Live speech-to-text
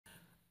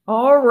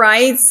All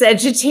right,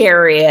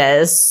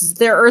 Sagittarius.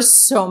 There are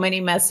so many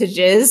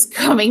messages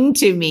coming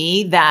to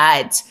me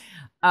that,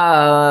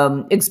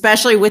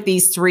 especially with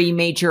these three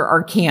major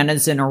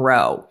arcanas in a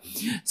row.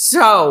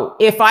 So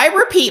if I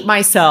repeat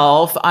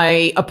myself,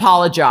 I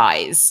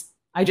apologize.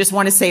 I just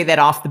want to say that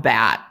off the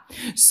bat.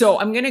 So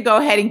I'm going to go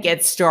ahead and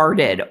get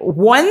started.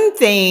 One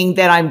thing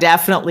that I'm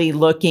definitely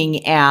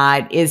looking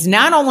at is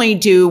not only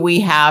do we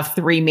have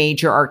three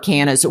major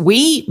arcanas,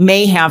 we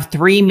may have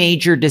three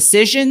major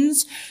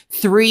decisions,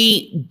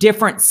 three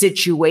different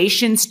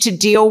situations to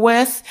deal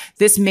with.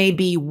 This may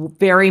be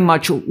very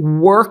much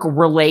work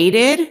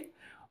related,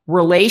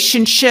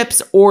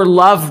 relationships, or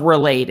love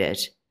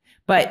related.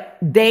 But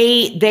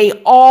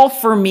they all,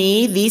 for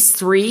me, these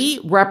three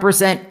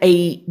represent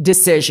a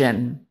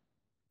decision.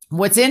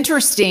 What's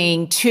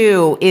interesting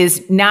too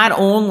is not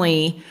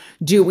only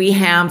do we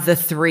have the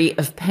Three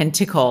of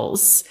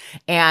Pentacles,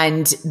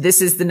 and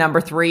this is the number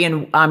three,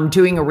 and I'm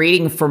doing a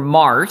reading for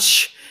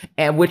March,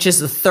 which is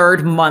the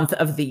third month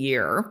of the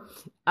year.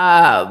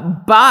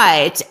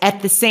 But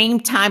at the same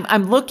time,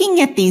 I'm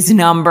looking at these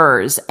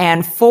numbers,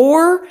 and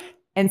 4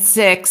 and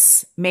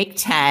 6 make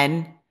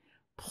 10.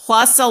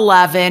 Plus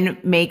 11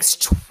 makes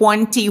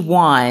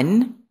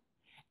 21,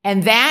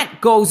 and that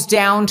goes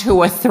down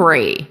to a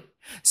 3.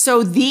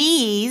 So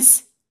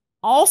these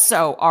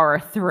also are a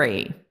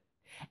 3.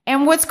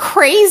 And what's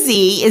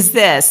crazy is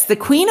this. The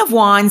Queen of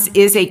Wands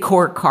is a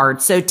court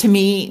card. So to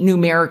me,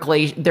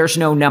 numerically, there's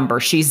no number.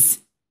 She's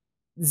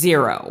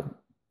 0,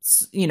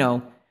 you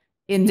know,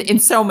 in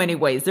so many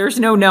ways. There's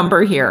no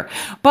number here.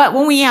 But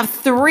when we have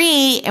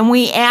 3 and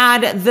we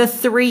add the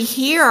 3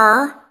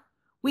 here,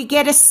 we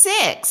get a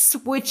 6,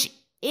 which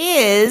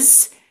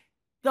is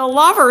the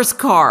Lover's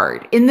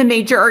card in the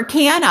major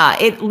arcana.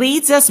 It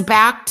leads us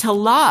back to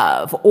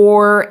love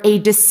or a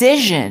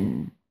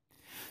decision.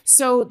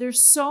 So there's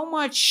so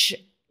much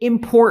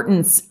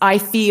importance, I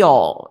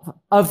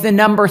feel, of the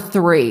number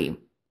 3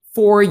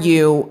 for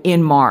you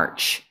in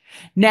March.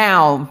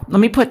 Now,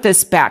 let me put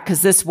this back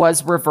because this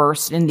was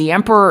reversed and the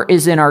Emperor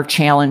is in our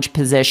challenge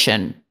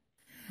position.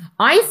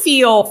 I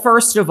feel,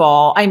 first of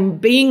all, I'm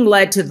being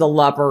led to the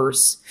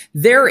Lovers.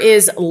 There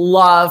is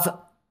love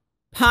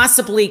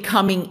possibly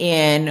coming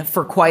in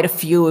for quite a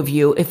few of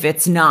you if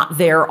it's not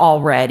there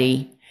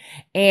already.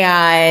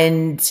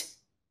 And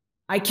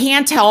I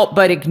can't help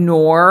but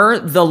ignore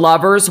the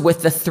Lovers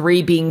with the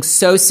 3 being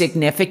so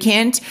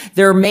significant.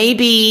 There may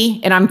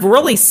be, and I'm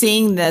really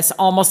seeing this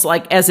almost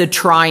like as a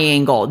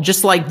triangle,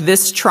 just like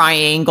this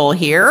triangle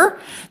here.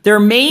 There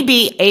may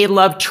be a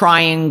love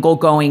triangle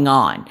going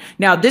on.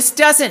 Now, this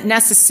doesn't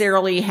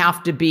necessarily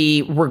have to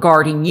be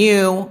regarding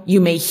you.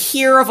 You may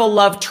hear of a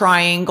love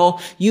triangle.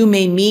 You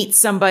may meet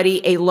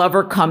somebody, a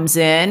lover comes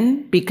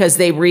in because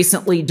they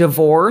recently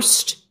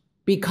divorced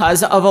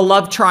because of a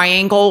love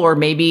triangle, or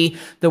maybe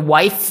the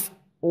wife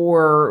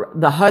or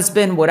the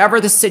husband, whatever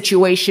the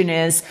situation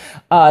is,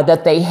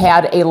 that they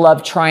had a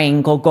love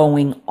triangle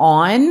going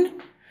on.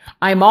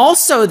 I'm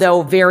also,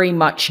 though, very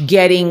much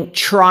getting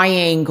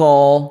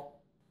triangle,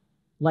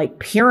 like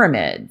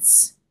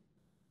pyramids,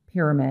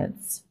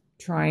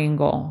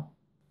 triangle.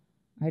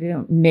 I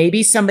don't,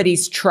 maybe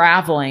somebody's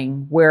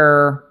traveling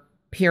where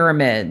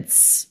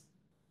pyramids.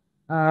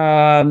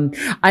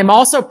 I'm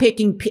also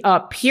picking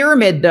up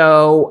pyramid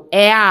though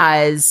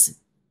as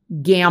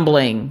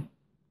gambling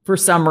for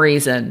some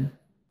reason.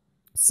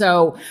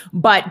 So,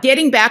 but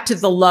getting back to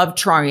the love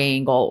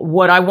triangle,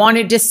 what I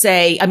wanted to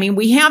say, I mean,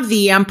 we have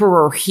the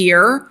Emperor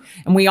here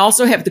and we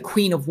also have the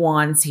Queen of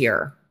Wands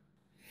here.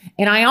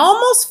 And I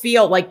almost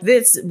feel like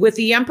this with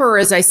the Emperor,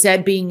 as I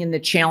said, being in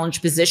the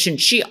challenge position,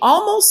 she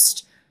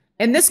almost,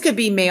 and this could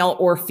be male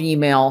or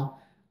female,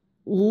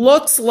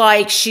 looks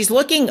like she's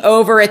looking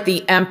over at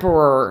the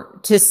Emperor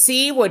to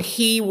see what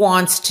he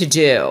wants to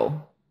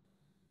do.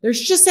 There's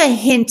just a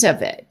hint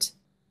of it.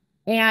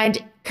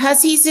 And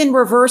because he's in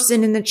reverse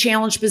and in the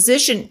challenge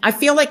position, I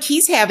feel like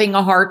he's having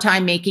a hard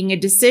time making a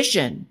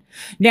decision.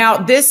 Now,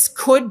 this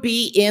could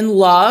be in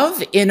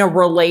love, in a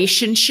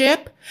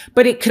relationship,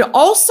 but it could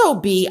also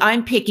be,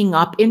 I'm picking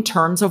up in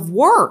terms of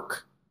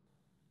work.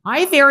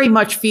 I very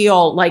much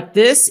feel like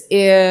this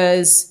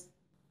is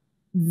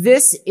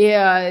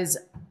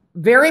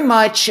very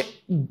much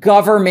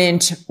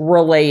government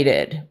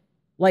related,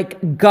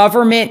 like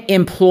government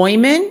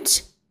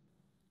employment.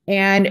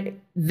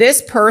 And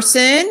this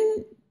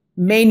person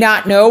may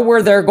not know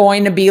where they're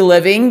going to be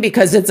living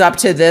because it's up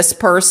to this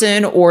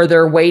person, or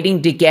they're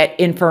waiting to get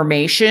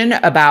information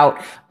about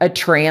a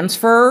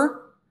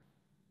transfer,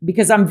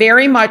 because I'm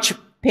very much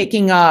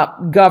picking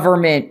up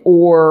government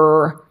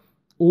or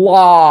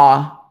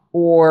law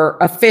or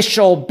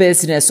official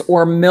business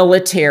or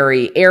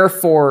military, Air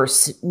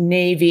Force,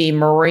 Navy,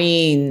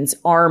 Marines,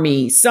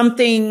 Army,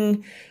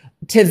 something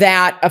to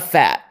that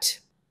effect.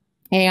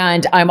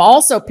 And I'm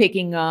also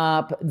picking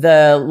up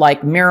the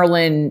like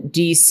Maryland,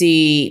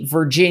 DC,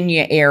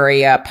 Virginia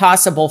area,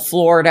 possible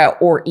Florida,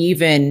 or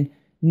even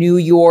New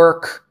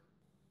York,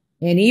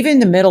 and even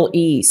the Middle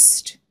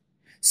East.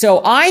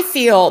 So I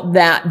feel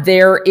that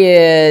there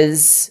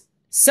is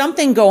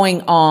something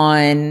going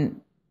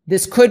on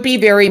This could be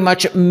very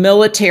much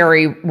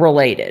military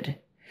related,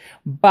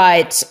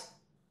 but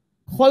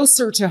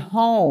closer to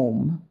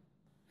home,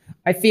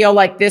 I feel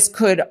like this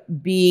could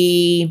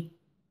be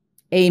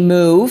a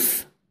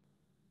move,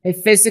 a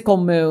physical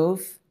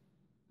move.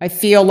 I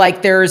feel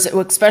like there's,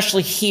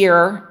 especially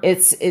here,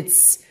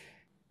 it's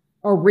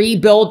a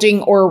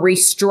rebuilding or a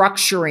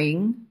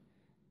restructuring.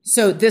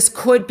 So this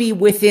could be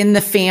within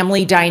the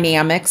family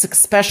dynamics,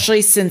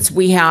 especially since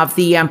we have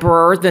the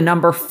Emperor, the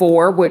number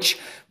 4, which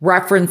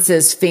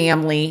references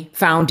family,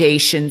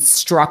 foundation,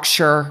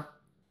 structure.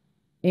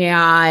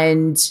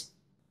 And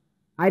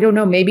I don't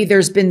know, maybe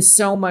there's been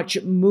so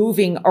much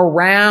moving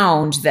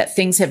around that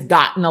things have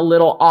gotten a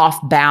little off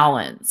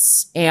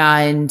balance.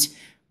 And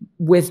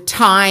with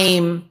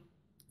time,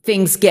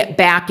 things get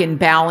back in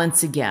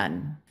balance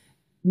again.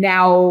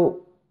 Now,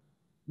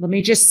 let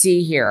me just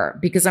see here,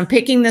 because I'm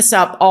picking this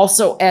up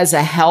also as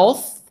a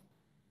health.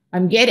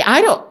 I'm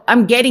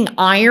getting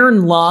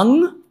iron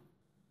lung.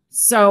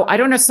 So I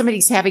don't know if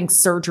somebody's having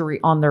surgery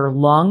on their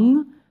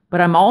lung, but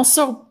I'm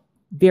also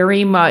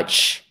very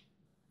much,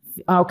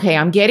 okay,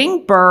 I'm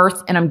getting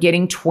birth and I'm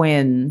getting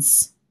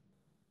twins,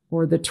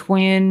 or the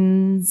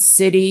twin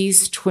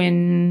cities,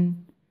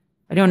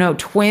 I don't know,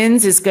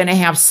 twins is going to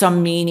have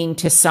some meaning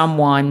to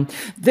someone.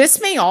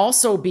 This may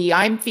also be,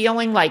 I'm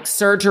feeling like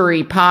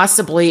surgery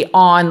possibly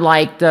on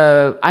like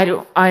I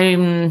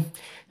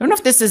don't know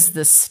if this is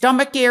the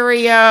stomach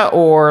area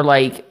or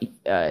like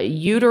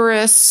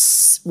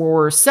uterus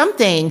or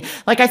something.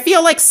 Like I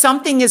feel like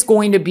something is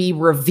going to be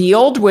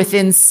revealed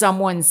within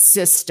someone's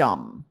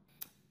system.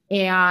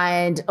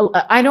 And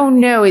I don't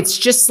know, it's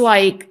just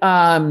like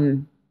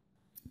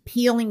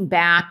peeling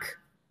back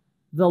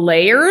the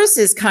layers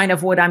is kind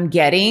of what I'm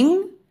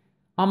getting,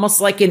 almost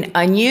like an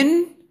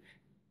onion.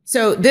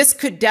 So this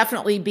could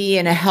definitely be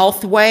in a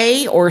health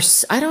way, or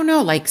I don't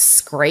know, like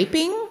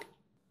scraping.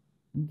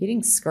 I'm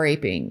getting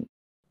scraping.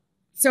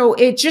 So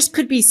it just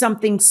could be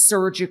something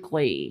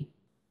surgically.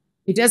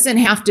 It doesn't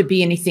have to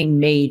be anything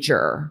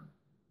major,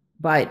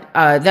 but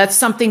that's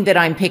something that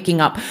I'm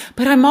picking up.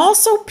 But I'm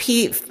also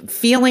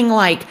feeling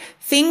like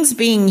things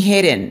being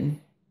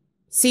hidden,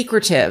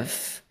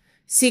 secretive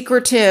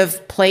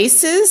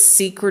places,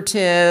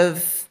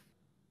 secrets,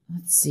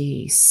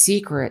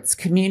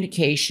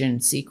 communication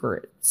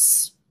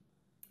secrets.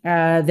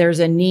 There's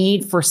a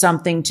need for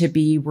something to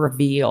be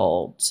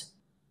revealed.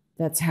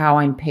 That's how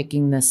I'm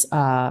picking this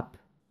up.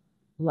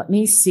 Let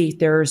me see.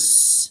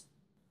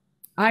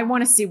 I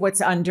want to see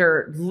what's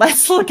under.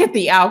 Let's look at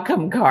the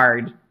outcome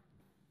card.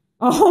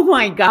 Oh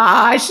my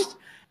gosh.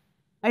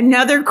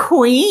 Another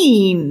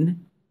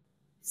queen.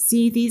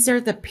 See, these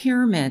are the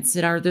pyramids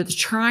that are the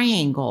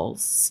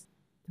triangles.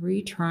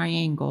 3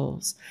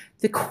 triangles.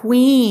 The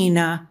queen.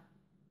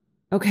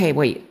 Okay,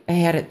 wait. I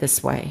had it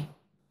this way.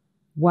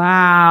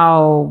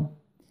 Wow.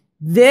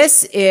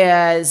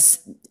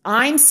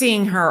 I'm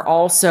seeing her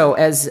also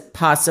as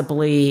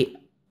possibly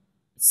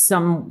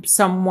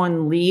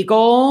someone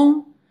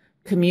legal,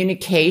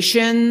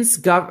 communications,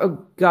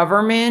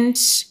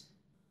 government.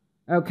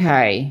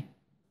 Okay.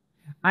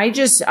 I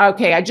just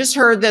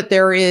heard that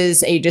there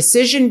is a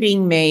decision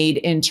being made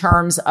in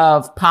terms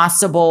of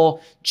possible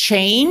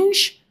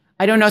change.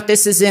 I don't know if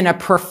this is in a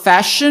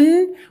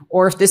profession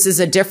or if this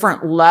is a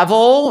different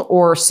level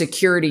or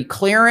security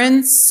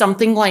clearance,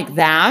 something like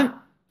that.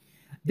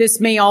 This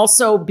may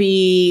also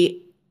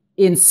be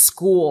in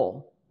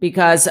school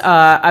because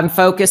I'm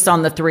focused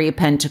on the 3 of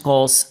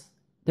Pentacles.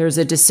 There's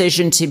a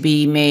decision to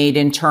be made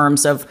in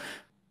terms of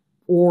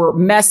or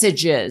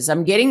messages.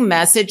 I'm getting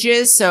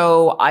messages.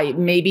 So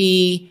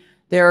maybe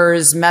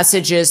there's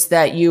messages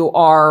that you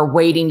are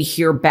waiting to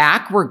hear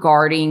back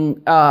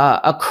regarding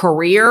a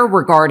career,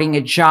 regarding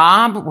a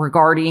job,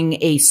 regarding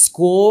a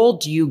school.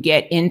 Do you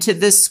get into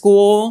this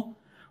school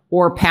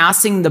or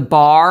passing the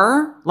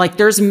bar? Like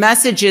there's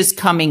messages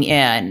coming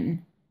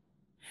in.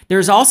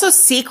 There's also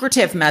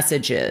secretive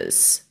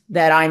messages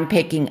that I'm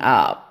picking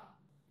up,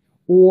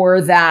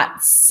 or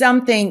that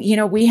something,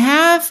 we've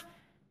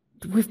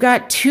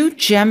got 2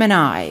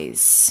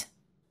 Geminis.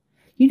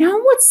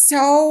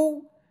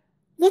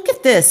 Look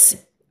at this.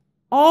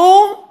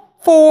 All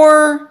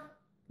 4,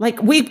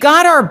 like we've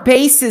got our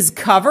bases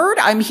covered.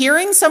 I'm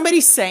hearing somebody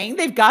saying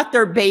they've got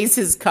their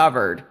bases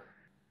covered.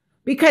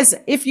 Because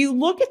if you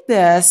look at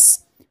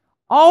this,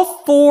 all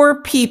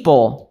 4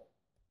 people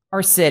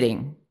are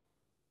sitting.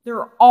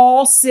 They're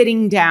all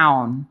sitting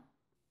down.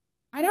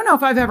 I don't know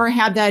if I've ever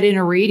had that in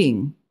a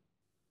reading.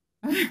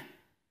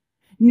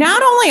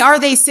 Not only are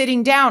they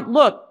sitting down,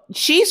 look,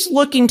 she's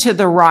looking to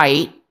the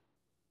right.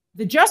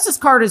 The Justice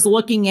card is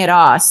looking at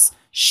us.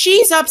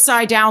 She's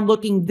upside down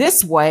looking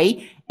this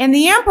way, and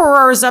the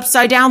Emperor is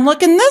upside down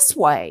looking this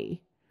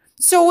way.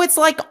 So it's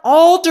like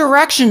all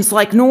directions,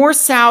 like north,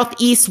 south,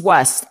 east,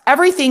 west.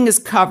 Everything is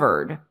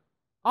covered.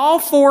 All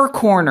 4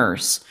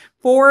 corners,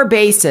 4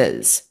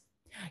 bases.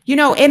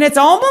 And it's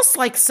almost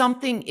like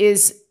something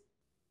is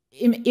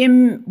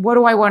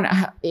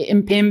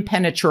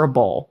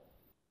impenetrable.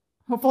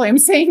 Hopefully I'm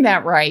saying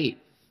that right.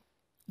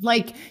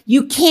 Like,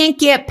 you can't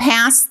get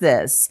past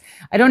this.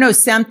 I don't know.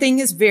 Something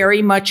is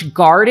very much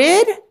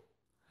guarded.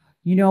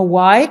 You know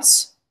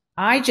what?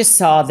 I just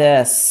saw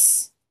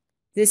this.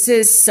 This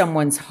is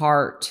someone's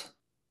heart.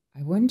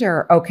 I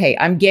wonder, okay,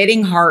 I'm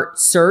getting heart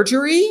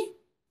surgery,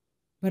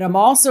 but I'm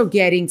also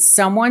getting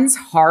someone's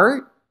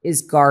heart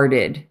is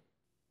guarded.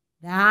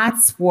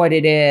 That's what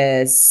it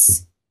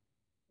is.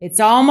 It's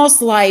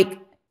almost like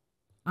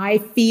I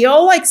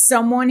feel like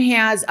someone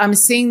has, I'm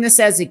seeing this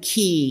as a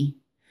key.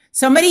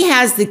 Somebody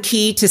has the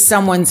key to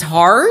someone's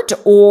heart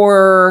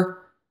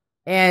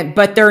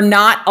but they're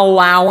not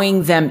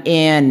allowing them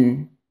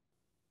in.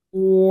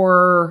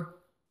 Or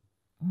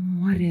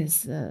what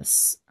is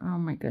this? Oh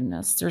my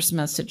goodness. There's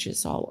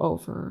messages all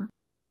over.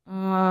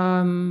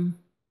 I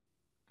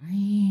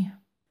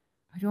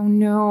don't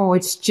know.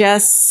 It's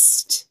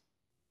just,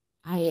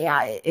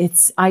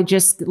 I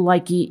just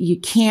like, you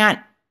can't,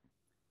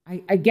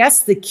 I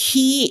guess the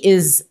key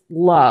is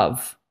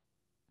love.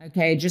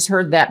 Okay. I just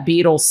heard that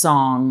Beatles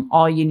song.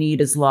 All you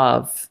need is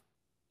love.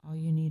 All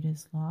you need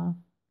is love.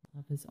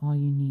 Love is all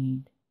you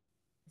need.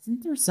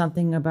 Isn't there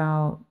something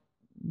about,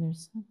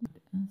 there's something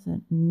that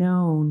isn't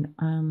known.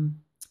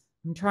 I'm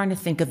trying to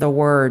think of the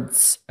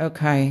words.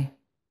 Okay.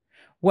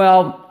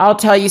 Well, I'll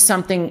tell you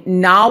something.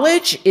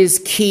 Knowledge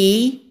is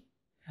key.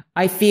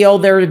 I feel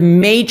there are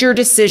major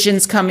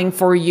decisions coming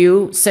for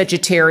you,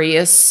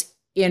 Sagittarius,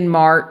 in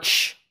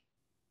March.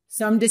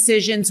 Some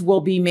decisions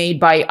will be made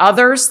by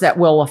others that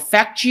will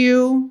affect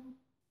you.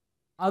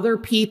 Other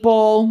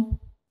people,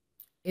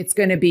 it's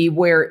going to be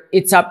where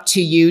it's up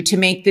to you to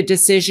make the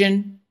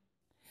decision.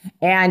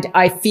 And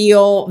I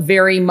feel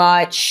very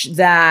much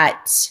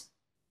that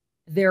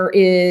there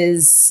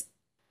is,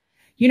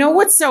 you know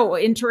what's so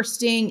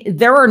interesting?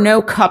 There are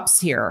no cups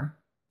here.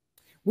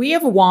 We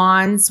have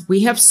wands,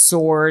 we have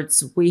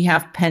swords, we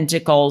have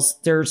pentacles.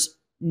 There's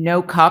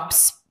no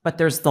cups, but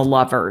there's the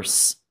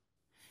lovers.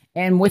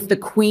 And with the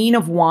Queen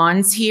of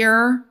Wands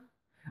here,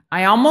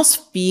 I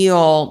almost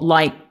feel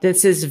like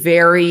this is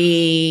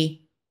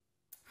very,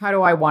 how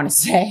do I want to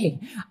say?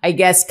 I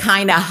guess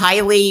kind of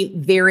highly,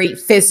 very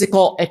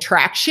physical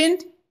attraction.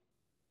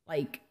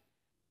 Like,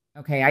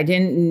 okay,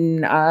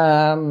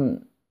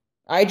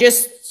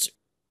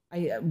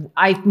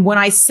 when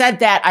I said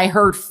that, I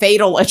heard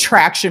fatal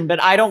attraction,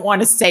 but I don't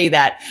want to say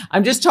that.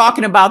 I'm just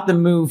talking about the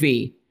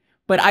movie.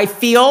 But I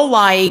feel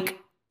like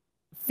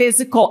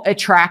physical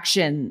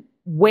attraction.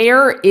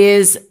 Where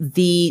is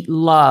the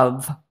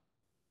love?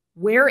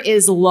 Where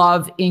is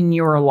love in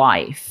your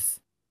life?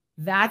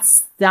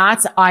 That's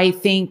I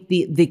think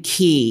the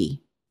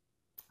key.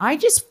 I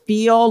just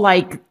feel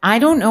like, I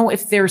don't know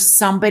if there's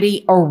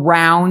somebody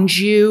around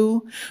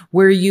you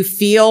where you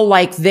feel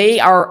like they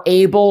are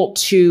able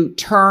to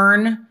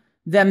turn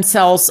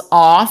themselves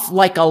off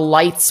like a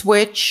light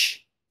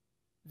switch,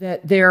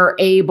 that they're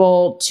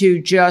able to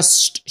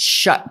just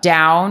shut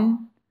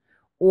down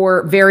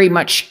or very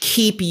much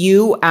keep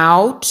you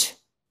out.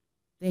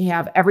 They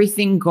have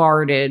everything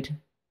guarded.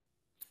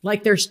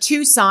 Like there's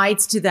two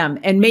sides to them.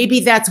 And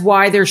maybe that's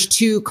why there's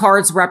two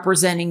cards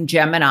representing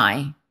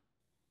Gemini.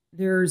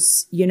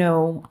 There's,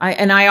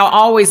 I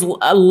always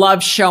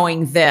love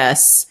showing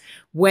this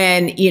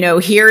when,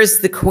 here's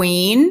the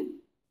queen,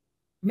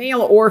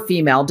 male or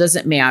female,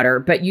 doesn't matter,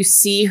 but you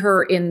see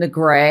her in the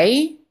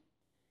gray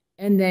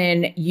and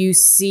then you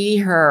see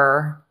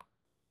her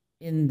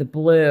in the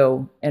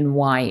blue and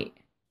white.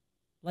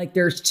 Like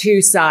there's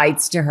two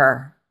sides to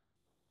her.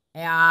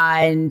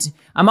 And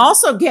I'm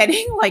also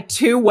getting like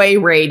two-way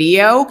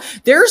radio.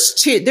 There's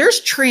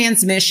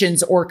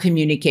transmissions or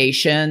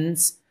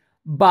communications,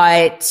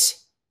 but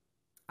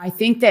I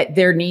think that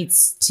there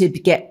needs to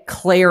get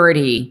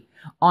clarity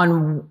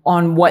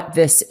on what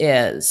this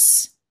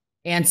is.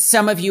 And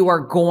some of you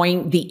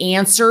the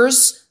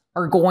answers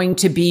are going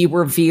to be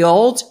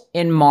revealed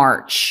in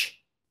March.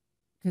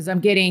 Because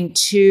I'm getting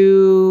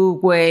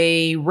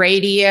two-way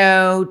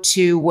radio,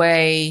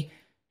 two-way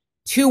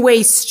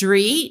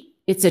street.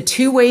 It's a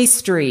two-way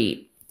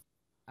street.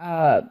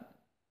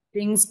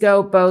 Things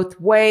go both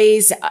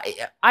ways.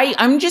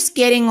 I'm just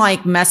getting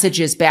like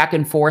messages back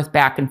and forth,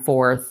 back and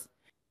forth.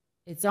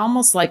 It's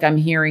almost like I'm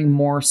hearing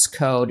Morse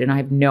code and I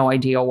have no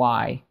idea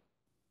why.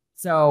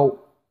 So,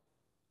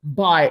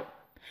 but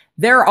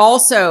there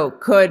also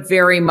could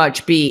very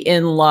much be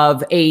in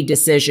love a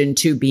decision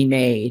to be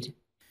made.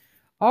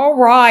 All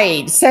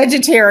right,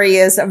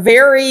 Sagittarius,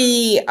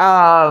 very,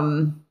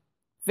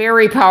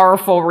 very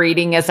powerful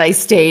reading, as I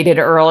stated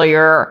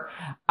earlier.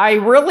 I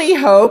really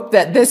hope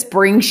that this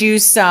brings you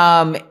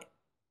some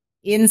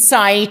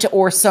insight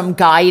or some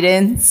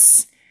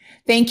guidance.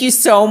 Thank you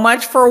so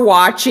much for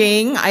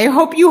watching. I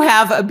hope you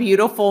have a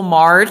beautiful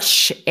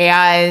March,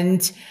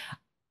 and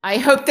I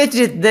hope that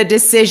the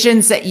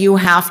decisions that you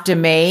have to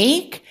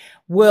make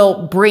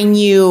will bring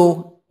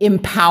you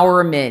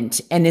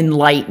empowerment and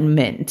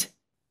enlightenment.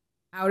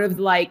 Out of,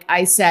 like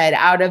I said,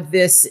 out of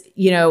this,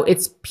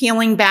 it's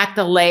peeling back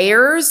the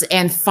layers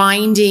and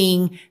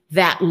finding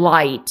that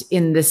light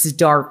in this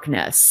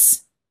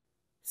darkness.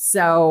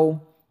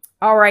 So,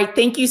 all right.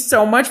 Thank you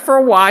so much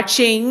for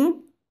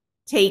watching.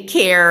 Take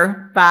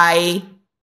care. Bye.